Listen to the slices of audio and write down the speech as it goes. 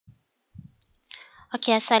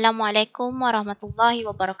Okay, Assalamualaikum warahmatullahi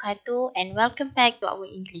wabarakatuh and welcome back to our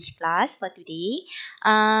English class for today.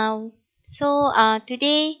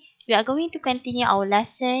 Today we are going to continue our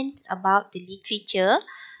lesson about the literature.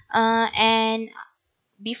 And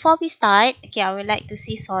before we start, okay, I would like to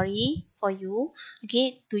say sorry for you,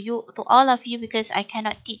 okay, to all of you, because I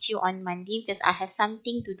cannot teach you on Monday because I have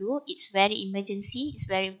something to do. It's very emergency. It's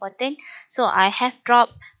very important. So I have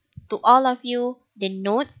dropped to all of you the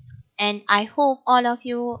notes, and I hope all of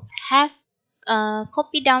you have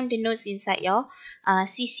copied down the notes inside your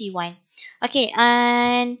CC1. Okay,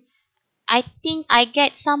 and I think I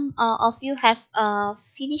get some of you have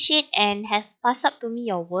finished it and have passed up to me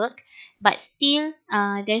your work, but still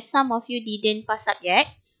there's some of you didn't pass up yet.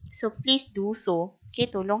 So please do so. Okay,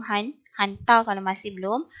 tolong hantar kalau masih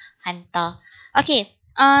belum hantar. Okay,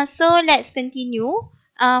 so let's continue.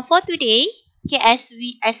 For today, okay,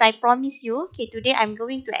 as I promised you, okay, today I'm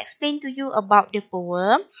going to explain to you about the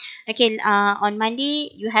poem. Okay, on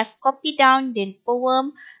Monday you have copied down the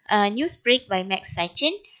poem Newsbreak by Max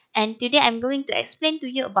Fatchen. And today I'm going to explain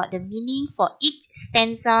to you about the meaning for each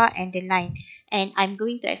stanza and the line. And I'm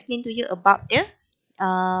going to explain to you about the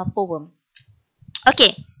poem.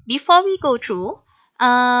 Okay, before we go through,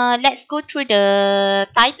 let's go through the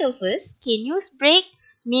title first. Okay, Newsbreak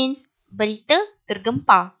means berita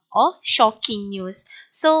tergempar or shocking news.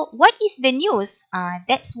 So what is the news?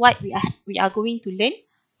 That's what we are going to learn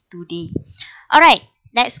today. Alright,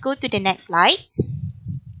 let's go to the next slide.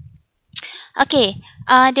 Okay,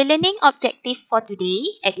 the learning objective for today,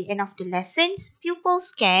 at the end of the lessons,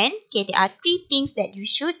 pupils can, okay, there are 3 things that you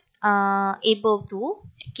should able to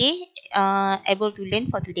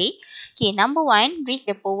learn for today. Okay, number 1, read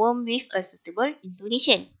the poem with a suitable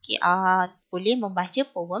intonation. Okay, boleh membaca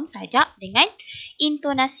poem sajak dengan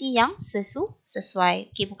intonasi yang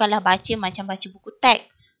sesuai. Okay, bukanlah baca macam baca buku teks.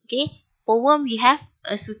 Okay, poem we have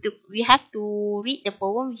to read the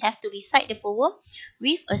poem, we have to recite the poem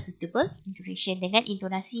with a suitable intonation, dengan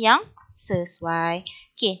intonasi yang sesuai.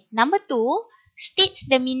 Okay, number 2, states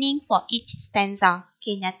the meaning for each stanza.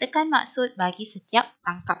 Okay, nyatakan maksud bagi setiap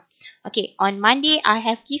rangkap. Okay, on Monday I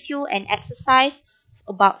have give you an exercise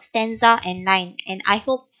about stanza and line, and I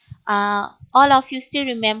hope all of you still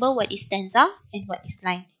remember what is stanza and what is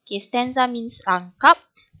line. Okay, stanza means rangkap,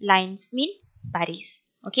 lines mean baris.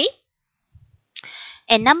 Okay.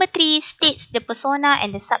 And number 3, states the persona and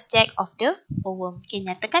the subject of the poem. Okay,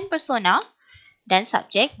 nyatakan persona dan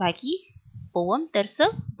subjek bagi poem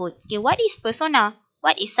tersebut. Okay, what is persona?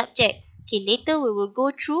 What is subject? Okay, later we will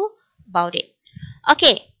go through about it.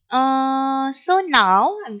 Okay, so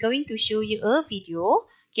now I'm going to show you a video.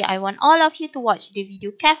 Okay, I want all of you to watch the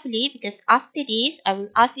video carefully, because after this,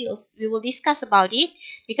 we will discuss about it,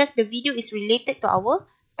 because the video is related to our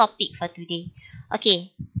topic for today.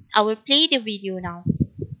 Okay, I will play the video now.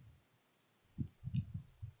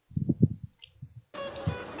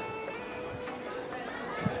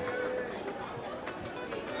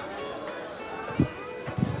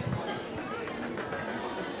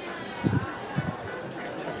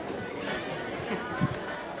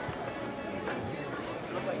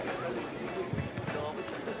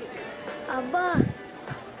 Abah,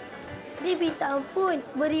 dia minta ampun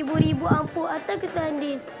beribu-ribu ampun atas kesalahan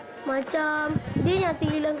Din. Macam Din yang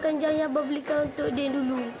terhilangkan jam yang Abah belikan untuk Din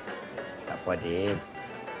dulu. Tak apa, Din.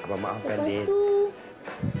 Abah maafkan Din. Lepas tu,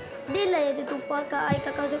 Din lah yang tertumpahkan air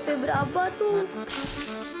kakak Favorite Abah tu.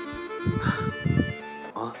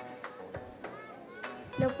 Oh?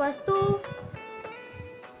 Lepas tu,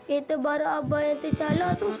 kereta baru Abah yang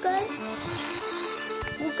tercalak tu kan,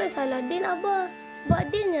 bukan salah Din Abah.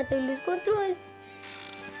 Sebab Din yang terlus kontrol.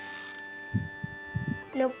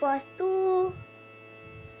 Lepas tu,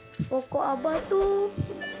 pokok Abah tu,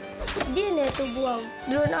 Din yang terbuang.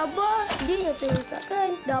 Drone Abah, Din yang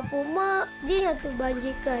terrosakkan. Dapur Mak, Din yang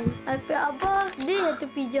terbanjirkan. iPad Abah, Din yang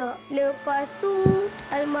terpijak. Lepas tu,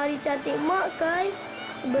 almari cantik Mak kan,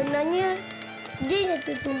 sebenarnya Din yang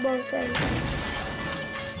tertumbangkan.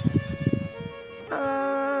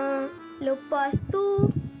 Lepas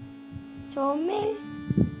tu, comel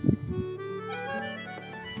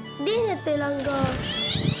Din yang terlanggar.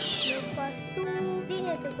 Lepas tu, Din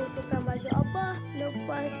yang terkotorkan baju Abah.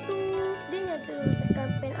 Lepas tu, Din yang terrosakkan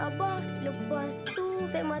pen Abah. Lepas tu,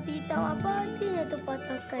 pek mati hitam Abah, Din yang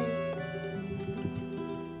terpatahkan.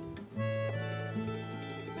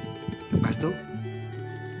 Lepas tu?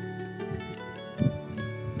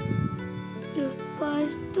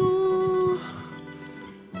 Lepas tu...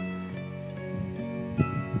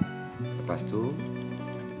 Lepas tu,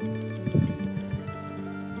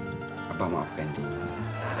 Abah maafkan Din.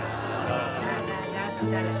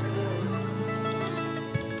 Sudahlah.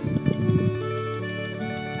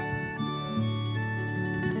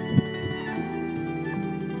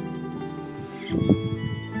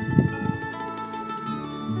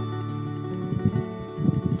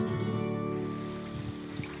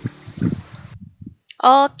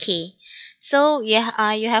 Okay. So you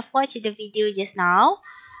have watched the video just now.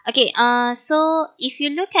 Okay. So if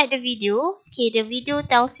you look at the video, okay, the video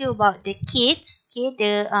tells you about the kids. Okay,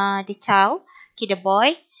 the child, okay, the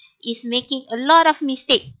boy is making a lot of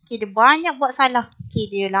mistake. Okay, dia banyak buat salah.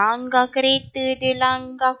 Okay, dia langgar kereta, dia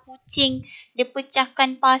langgar kucing, dia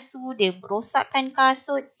pecahkan pasu, dia berosakkan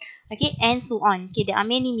kasut. Okay, and so on. Okay, there are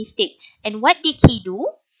many mistake. And what did he do?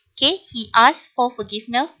 Okay, he asked for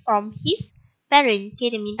forgiveness from his parent.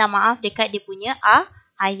 Okay, dia minta maaf dekat dia punya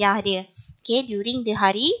ayah dia. Okay, during the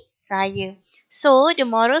hari raya. So, the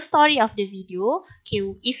moral story of the video, okay,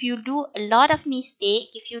 if you do a lot of mistake,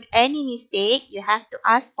 if you any mistake, you have to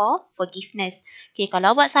ask for forgiveness. Okay,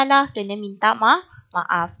 kalau buat salah, kena minta maaf.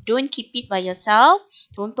 Don't keep it by yourself.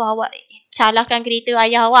 Contoh awak calahkan kereta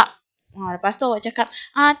ayah awak. Lepas tu awak cakap,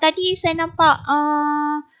 tadi saya nampak,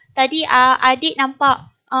 tadi adik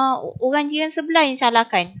nampak orang jiran sebelah yang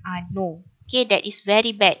salahkan. No. Okay, that is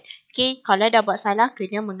very bad. Okay, kalau dah buat salah,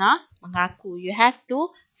 kena mengaku. You have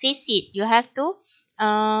to face it. You have to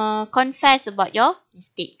confess about your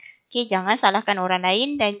mistake. Okay, jangan salahkan orang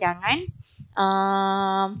lain dan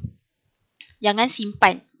jangan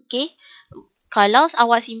simpan. Okay, kalau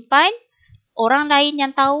awak simpan, orang lain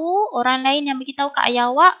yang tahu, orang lain yang beritahu kat ayah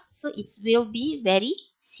awak, so it will be very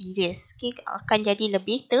serious. Okay, akan jadi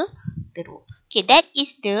lebih teruk. Okay, that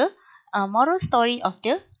is the moral story of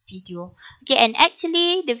the video. Okay, and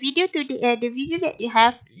actually the video that you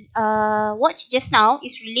have watched just now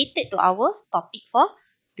is related to our topic for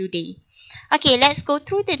today. Okay, let's go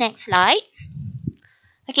through the next slide.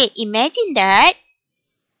 Okay, imagine that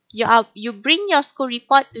you bring your school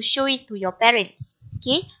report to show it to your parents.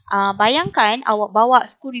 Okay, bayangkan awak bawa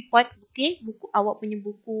school report, okay, awak punya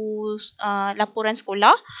buku laporan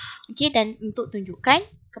sekolah, okay, dan untuk tunjukkan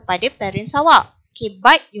kepada parents awak. Okay,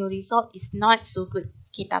 but your result is not so good.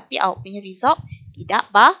 Okay, tapi awak punya result tidak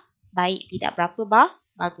baik, tidak berapa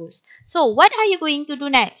bagus. So, what are you going to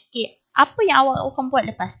do next? Okay, apa yang awak akan buat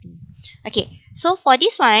lepas tu? Okay, so for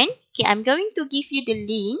this one, okay, I'm going to give you the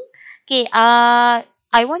link. Okay,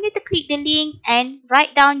 I want you to click the link and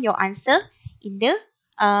write down your answer in the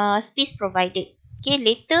space provided. Okay,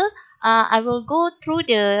 later I will go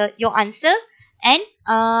through your answer and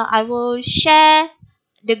I will share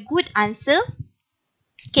the good answer.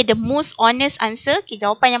 Okay, the most honest answer. Okay,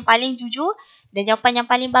 jawapan yang paling jujur dan jawapan yang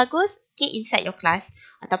paling bagus. Okay, inside your class.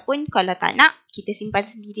 Ataupun kalau tak nak, kita simpan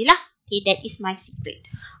sendirilah. Okay, that is my secret.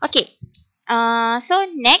 Okay, so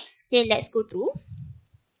next, okay, let's go through.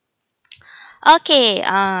 Okay,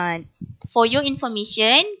 for your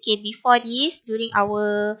information, okay, before this, during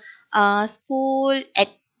our school at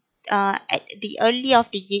the early of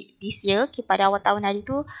this year, okay, pada awal tahun hari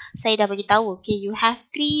tu, saya dah bagi tahu, okay, you have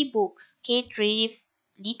 3 books, okay, 3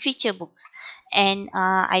 literature books, and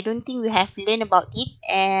I don't think we have learned about it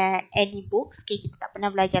any books, okay, kita tak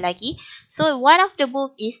pernah belajar lagi. So one of the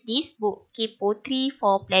book is this book, okay, Poetry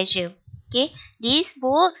for Pleasure. Okay, these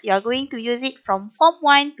books you are going to use it from form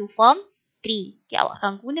 1 to form 3. Okay, awak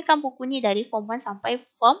akan gunakan buku ni dari form 1 sampai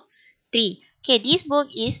form 3. Okay, this book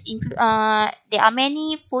is there are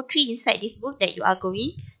many poetry inside this book that you are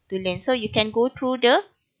going to learn. So you can go through the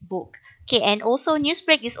book. Okay, and also news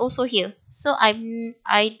break is also here. So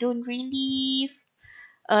I don't really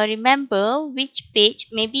remember which page.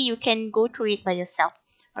 Maybe you can go through it by yourself.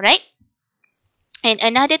 Alright. And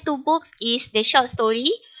another 2 books is the short story.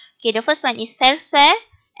 Okay, the first one is Fair Fair,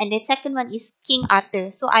 and the second one is King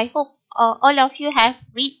Arthur. So I hope all of you have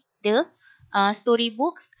read the story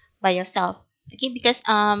books by yourself. Okay, because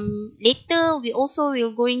later we also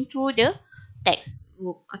will going through the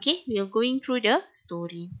textbook. Okay, we are going through the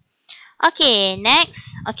story. Okay,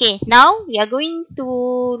 next. Okay, now we are going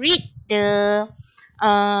to read the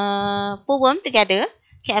poem together.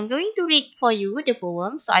 Okay, I'm going to read for you the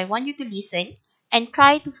poem. So I want you to listen and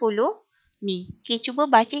try to follow me. Okay, cuba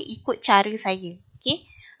baca ikut cara saya. Okay,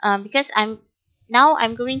 because I'm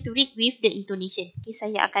going to read with the intonation. Okay,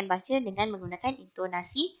 saya akan baca dengan menggunakan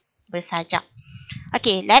intonasi bersajak.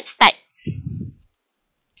 Okay, let's start.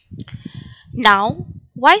 Now,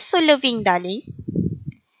 why so loving, darling?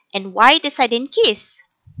 And why the sudden kiss?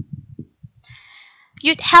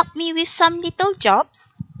 You'd help me with some little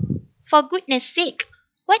jobs? For goodness sake,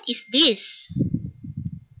 what is this?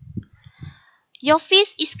 Your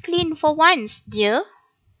face is clean for once, dear.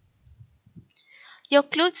 Your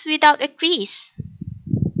clothes without a crease.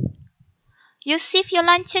 You save your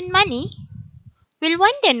luncheon money? Will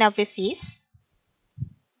wonder never cease.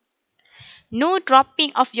 No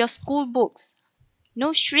dropping of your school books.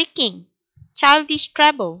 No shrieking, childish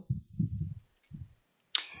treble.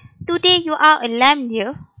 Today you are a lamb,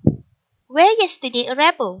 dear. Where yesterday a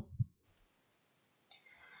rebel.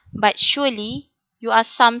 But surely you are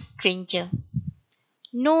some stranger.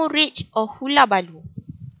 No rich or hula balu.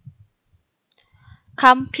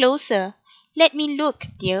 Come closer. Let me look,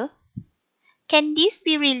 dear. Can this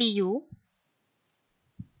be really you?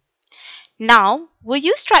 Now, were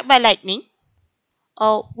you struck by lightning?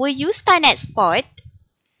 Or were you stunned at spot?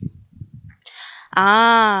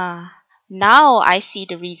 Ah, now I see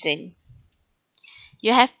the reason.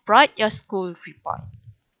 You have brought your school report.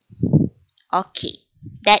 Okay,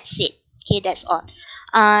 that's it. Okay, that's all.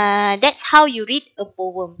 That's how you read a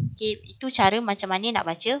poem. Okay, itu cara macam mana nak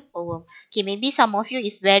baca poem. Okay, maybe some of you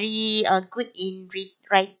is very good in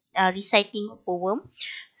reciting poem.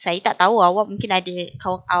 Saya tak tahu, awak mungkin ada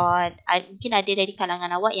mungkin ada dari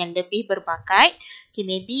kalangan awak yang lebih berbakat. Okay,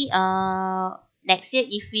 maybe next year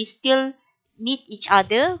if we still meet each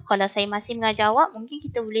other, kalau saya masih mengajar awak, mungkin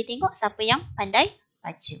kita boleh tengok siapa yang pandai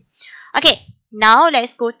baca. Okay, now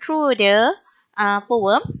let's go through the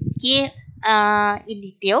poem. Okay, in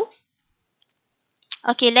details.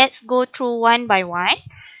 Okay, let's go through one by one.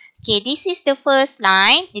 Okay, this is the first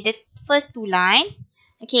line, the first two line.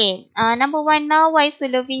 Okay, number one, now why so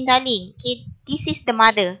loving darling? Okay, this is the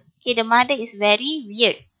mother. Okay, the mother is very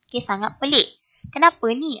weird. Okay, sangat pelik.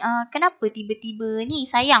 Kenapa ni? Kenapa tiba-tiba ni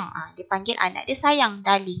sayang? Dia panggil anak dia sayang,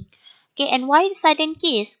 darling. Okay, and why sudden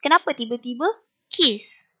kiss? Kenapa tiba-tiba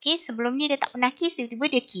kiss? Okay, sebelum ni dia tak pernah kiss,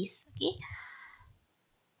 tiba-tiba dia kiss. Okay.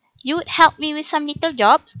 You would help me with some little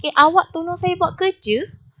jobs. Okay, awak tolong saya buat kerja.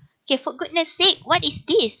 Okay, for goodness sake, what is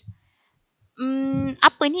this?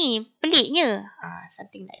 Apa ni? Peliknya.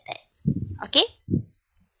 Something like that. Okay.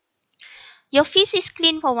 Your face is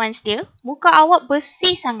clean for once, dear. Muka awak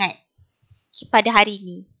bersih sangat pada hari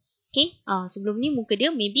ni. Okay. Sebelum ni muka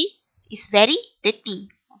dia maybe is very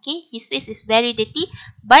dirty. Okay. His face is very dirty.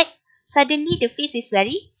 But suddenly the face is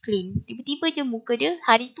very clean. Tiba-tiba je muka dia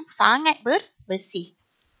hari tu sangat bersih.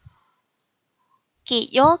 Okay.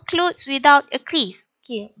 Your clothes without a crease.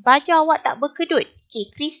 Okay. Baju awak tak berkedut.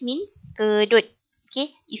 Okay. Crease mean kedut.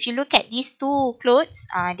 Okay. If you look at these two clothes,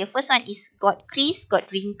 the first one is got crease, got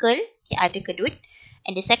wrinkle. Okay. Ada kedut.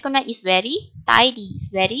 And the second one is very tidy.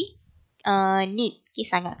 It's very neat. Okay.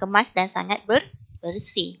 Sangat kemas dan sangat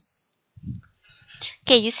bersih.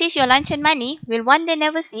 Okay. You save your lunch and money. Will wonder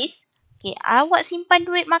never cease. Okay. Awak simpan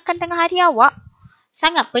duit makan tengah hari awak.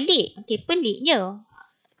 Sangat pelik. Okay. Peliknya.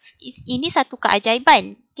 Ini satu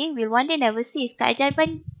keajaiban. Okay. Will wonder never cease.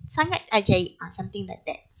 Keajaiban sangat ajaib. Something like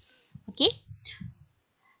that. Okay.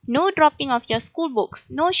 No dropping of your school books.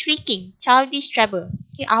 No shrieking. Childish trouble.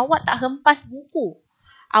 Okay. Awak tak hempas buku.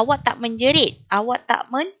 Awak tak menjerit. Awak tak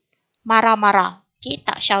marah-marah. Okay.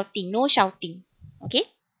 Tak shouting. No shouting. Okay.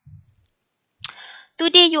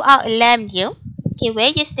 Today you are a lamb, dear. Okay. Where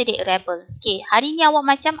yesterday a rebel. Okay. Hari ni awak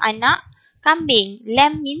macam anak kambing.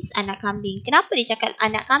 Lamb means anak kambing. Kenapa dia cakap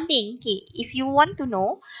anak kambing? Okay. If you want to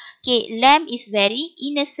know, okay, lamb is very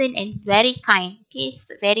innocent and very kind. Okay. It's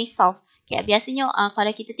very soft. Okay. Biasanya kalau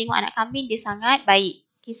kita tengok anak kambing, dia sangat baik.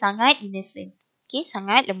 Okay. Sangat innocent. Okay.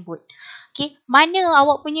 Sangat lembut. Okay. Mana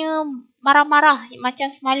awak punya marah-marah macam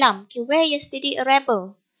semalam? Okay. Where yesterday a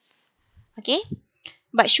rebel. Okay.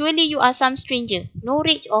 But surely you are some stranger. No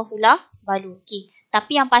rich or hula balu. Okay.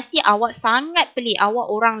 Tapi yang pasti awak sangat pelik. Awak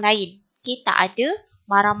orang lain. Okay. Tak ada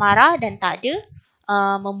marah-marah dan tak ada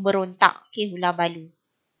memberontak. Okay. Hula balu.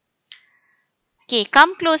 Okay.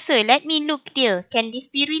 Come closer. Let me look, dear. Can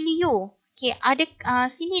this be really you? Okay. Ada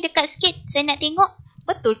sini dekat sikit. Saya nak tengok.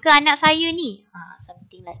 Betul ke anak saya ni?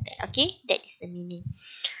 Something like that. Okay. That is the meaning.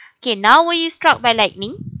 Okay. Now were you struck by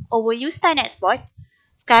lightning? Or were you stunned at spot?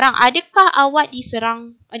 Sekarang, adakah awak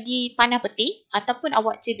diserang, dipanah peti? Ataupun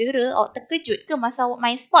awak cedera, awak terkejut ke masa awak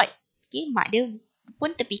main sport? Okay, mak dia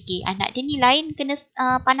pun terfikir, anak dia ni lain kena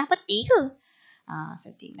panah peti ke?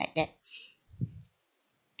 Something like that.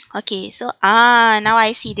 Okay, so now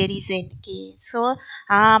I see the reason. Okay, so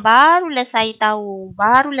barulah saya tahu,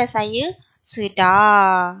 barulah saya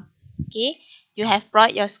sedar. Okay, you have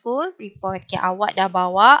brought your school report. Okay, awak dah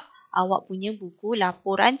bawa awak punya buku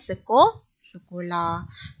laporan sekolah.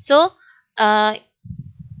 So,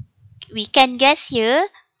 we can guess here,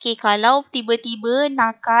 okay, kalau tiba-tiba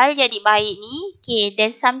nakal jadi baik ni, okay,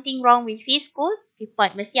 there's something wrong with his school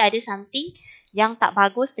report. Mesti ada something yang tak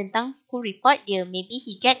bagus tentang school report dia. Maybe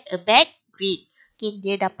he get a bad grade. Okay,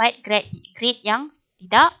 dia dapat grade yang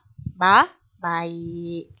tidak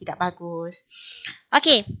baik, tidak bagus.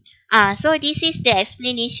 Okay. So this is the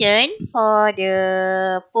explanation for the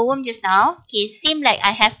poem just now. Okay, seem like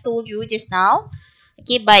I have told you just now.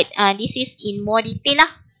 Okay, but this is in more detail lah.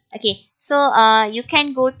 Okay, so you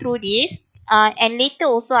can go through this. And later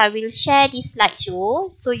also I will share this slideshow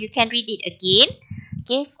so you can read it again.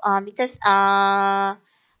 Okay, because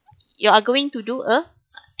you are going to do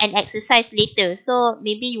an exercise later. So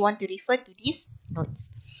maybe you want to refer to these notes.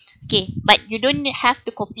 Okay, but you don't have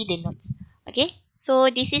to copy the notes. Okay, so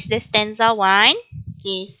this is the stanza 1.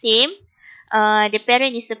 Okay, same. The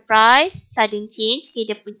parent is surprised, sudden change. Okay,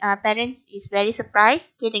 the parents is very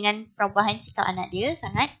surprised. Okay, dengan perubahan sikap anak dia,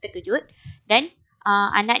 sangat terkejut. Dan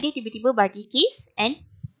anak dia tiba-tiba bagi kiss and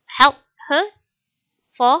help her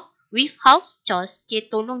with house chores. Okay,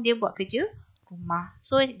 tolong dia buat kerja rumah.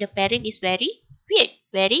 So the parent is very weird,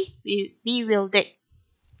 very bewildered.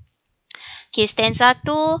 Okay, stanza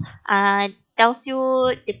 2 tells you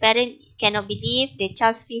the parent cannot believe the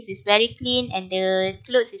child's face is very clean and the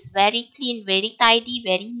clothes is very clean, very tidy,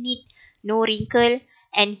 very neat, no wrinkle,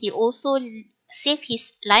 and he also save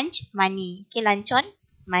his lunch money. Okay, luncheon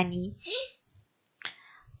money.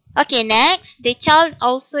 Okay, next, the child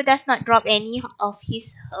also does not drop any of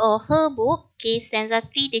his or her book. Okay, stanza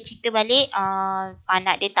 3, dia cerita balik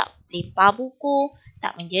anak dia tak lempar buku,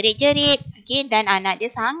 tak menjerit-jerit. Okay, dan anak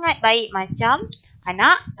dia sangat baik macam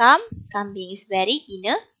anak kambing, is very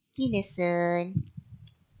innocent.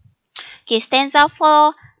 Okay, stanza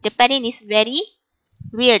 4, the parent is very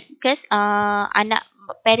weird because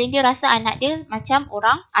parent dia rasa anak dia macam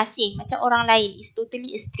orang asing, macam orang lain, is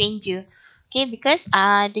totally a stranger. Okay, because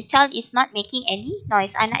the child is not making any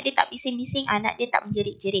noise. Anak dia tak bising-bising, anak dia tak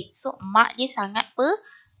menjerit-jerit. So, mak dia sangat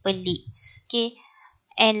pelik. Okay,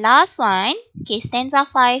 and last one, okay, stanza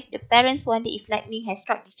 5, the parents wonder if lightning has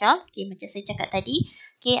struck the child. Okay, macam saya cakap tadi.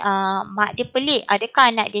 Okay, mak dia pelik.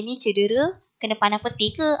 Adakah anak dia ni cedera, kena panah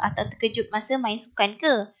peti ke, atau terkejut masa main sukan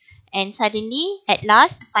ke? And suddenly, at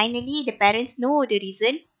last, finally, the parents know the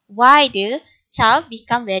reason why the child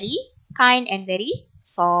become very kind and very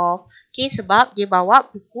soft. Okay, sebab dia bawa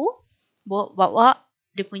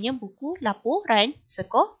dia punya buku laporan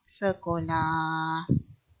sekolah.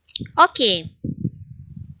 Okay.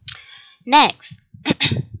 Next.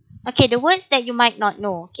 Okay, the words that you might not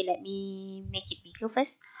know. Okay, let me make it bigger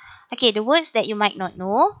first. Okay, the words that you might not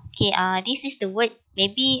know. Okay, this is the word.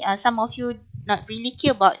 Maybe some of you not really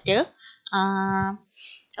care about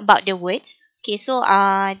the words. Okay, so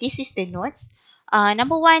this is the notes.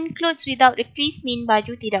 Number 1, clothes without a crease mean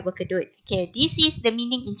baju tidak berkedut. Okay, this is the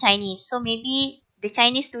meaning in Chinese. So maybe the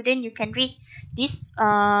Chinese student, you can read this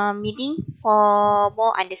meaning for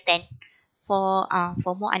more understanding.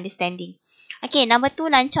 Okay, number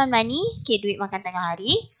 2, luncheon money. Okay, duit makan tengah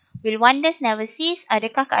hari. Will wonders never cease?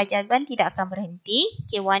 Adakah keajaiban tidak akan berhenti?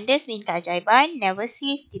 Okay, wonders mean keajaiban, never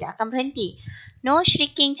cease, tidak akan berhenti. No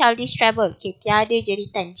shrieking childish treble. Okay, tiada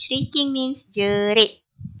jeritan. Shrieking means jerit.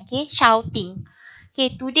 Okay, shouting.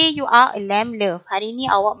 Okay, today you are a lamb love. Hari ni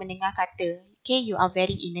awak mendengar kata. Okay, you are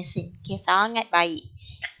very innocent. Okay, sangat baik.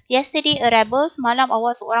 Yesterday a rebel. Semalam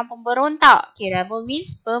awak seorang pemberontak. Okay, rebel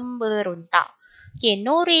means pemberontak. Okay,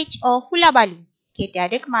 no rage or hula balu. Okay,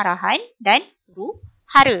 tiada kemarahan dan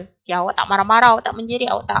huru-hara. Okay, awak tak marah-marah, awak tak menjerit,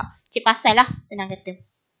 awak tak cik pasal lah, senang kata.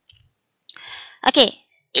 Okay,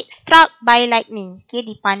 it struck by lightning. Okay,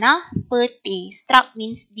 dipanah peti. Struck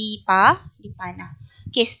means dipanah.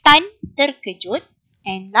 Okay, stun, terkejut.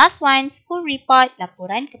 And last one, school report,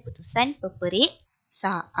 laporan keputusan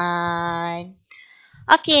peperiksaan.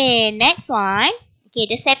 Okay, next one. Okay,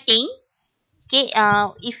 the setting. Okay,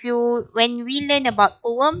 when we learn about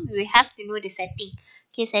poem, we have to know the setting.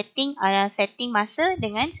 Okay, setting masa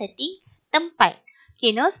dengan setting tempat.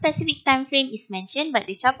 Okay, no specific time frame is mentioned, but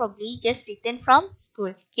the child probably just written from school.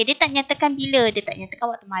 Okay, dia tak nyatakan bila, dia tak nyatakan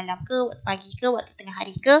waktu malam ke, waktu pagi ke, waktu tengah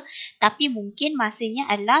hari ke, tapi mungkin masanya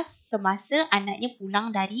adalah semasa anaknya pulang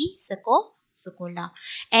dari sekolah.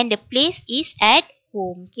 And the place is at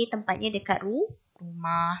home. Okay, tempatnya dekat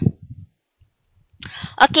rumah.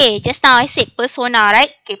 Okay, just now I said persona, right?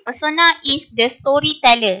 Okay, persona is the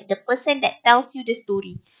storyteller, the person that tells you the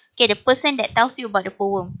story. Okay, the person that tells you about the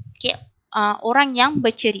poem. Okay, orang yang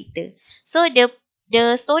bercerita. So the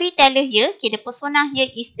storyteller here, okay, the persona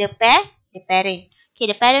here is the parent. Okay,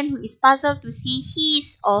 the parent who is puzzled to see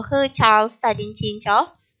his or her child's sudden change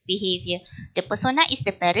of behavior. The persona is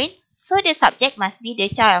the parent, so the subject must be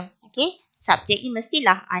the child. Okay, subject ni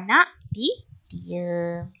mestilah anak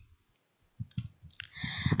dia.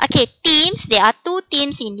 Okay, themes. There are 2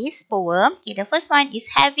 themes in this poem. Okay, the first one is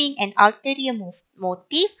having an ulterior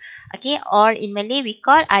motive. Okay, or in Malay we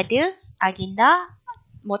call ada agenda,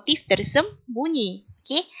 motif tersembunyi.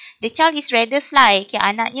 Okay, the child is rather sly. Okay,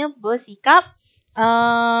 anaknya bersikap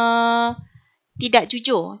tidak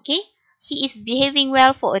jujur. Okay, he is behaving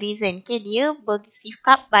well for a reason. Okay, dia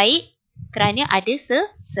bersikap baik kerana ada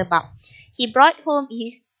sebab. He brought home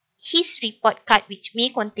his report card which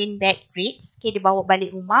may contain bad grades. Okay, dia bawa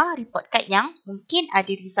balik rumah report card yang mungkin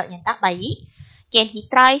ada result yang tak baik. Can he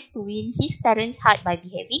tries to win his parents' heart by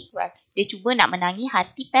behaving well. Dia cuba nak menangi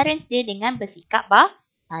hati parents dia dengan bersikap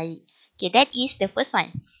baik. Okay, that is the first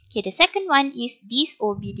one. Okay, the second one is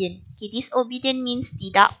disobedient. Okay, disobedient means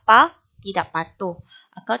tidak patuh.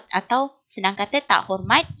 Atau senang kata tak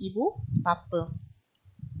hormat ibu bapa.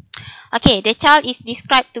 Okay, the child is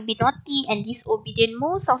described to be naughty and disobedient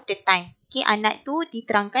most of the time. Okay, anak tu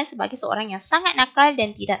diterangkan sebagai seorang yang sangat nakal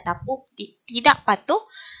dan tidak patuh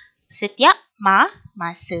setiap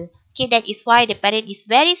masa. Okay, that is why the parent is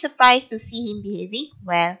very surprised to see him behaving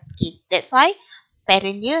well. Okay, that's why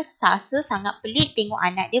parent dia rasa sangat pelik tengok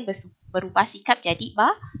anak dia berubah sikap jadi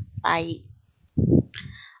baik.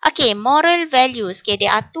 Okay, moral values. Okay, there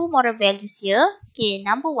are two moral values here. Okay,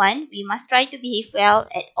 number one, we must try to behave well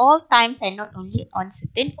at all times and not only on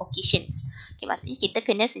certain occasions. Okay, maksudnya kita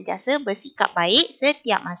kena sentiasa bersikap baik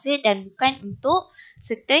setiap masa dan bukan untuk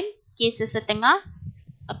sesetengah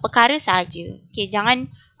perkara sahaja. Okay, jangan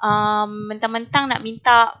mentang-mentang nak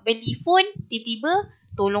minta beli phone, tiba-tiba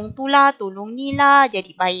tolong tu lah, tolong ni lah, jadi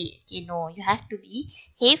baik. Okay, no, you have to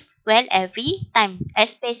behave well every time,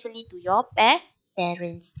 especially to your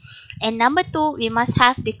parents. And number two, we must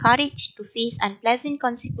have the courage to face unpleasant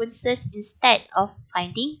consequences instead of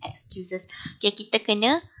finding excuses. Okay, kita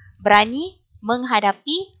kena berani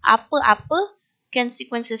menghadapi apa-apa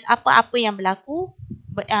consequences, apa-apa yang berlaku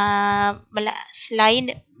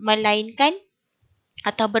melainkan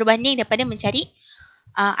atau berbanding daripada mencari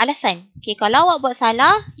alasan. Okay, kalau awak buat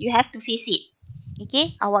salah, you have to face it.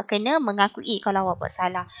 Okay, awak kena mengakui kalau awak buat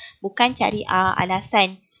salah, bukan cari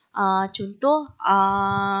alasan. Contoh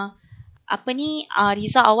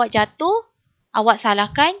result awak jatuh, awak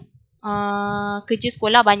salahkan kerja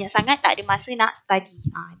sekolah banyak sangat, tak ada masa nak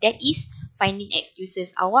study. That is finding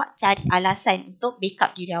excuses. Awak cari alasan untuk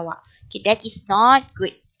backup diri awak. Okay, that is not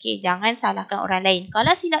good. Okay, jangan salahkan orang lain.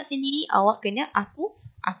 Kalau silap sendiri, awak kena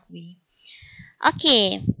akui.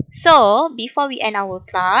 Okay, so before we end our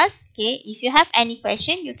class, okay, if you have any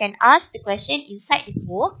question, you can ask the question inside the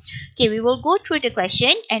book. Okay, we will go through the question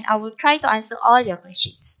and I will try to answer all your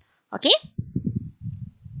questions. Okay?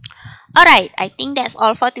 Alright, I think that's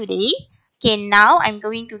all for today. Okay, now I'm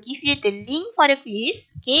going to give you the link for the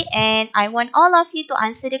quiz. Okay, and I want all of you to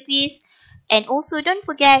answer the quiz. And also don't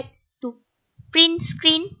forget to print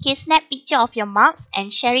screen, okay, snap picture of your marks and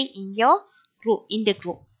share it in the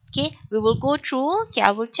group. Okay, we will go through. Okay,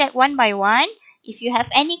 I will check one by one. If you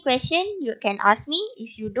have any question, you can ask me.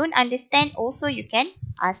 If you don't understand, also you can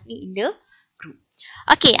ask me in the group.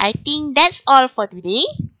 Okay, I think that's all for today.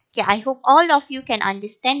 Okay, I hope all of you can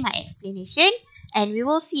understand my explanation and we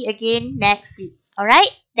will see again next week.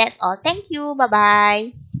 Alright, that's all. Thank you.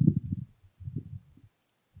 Bye-bye.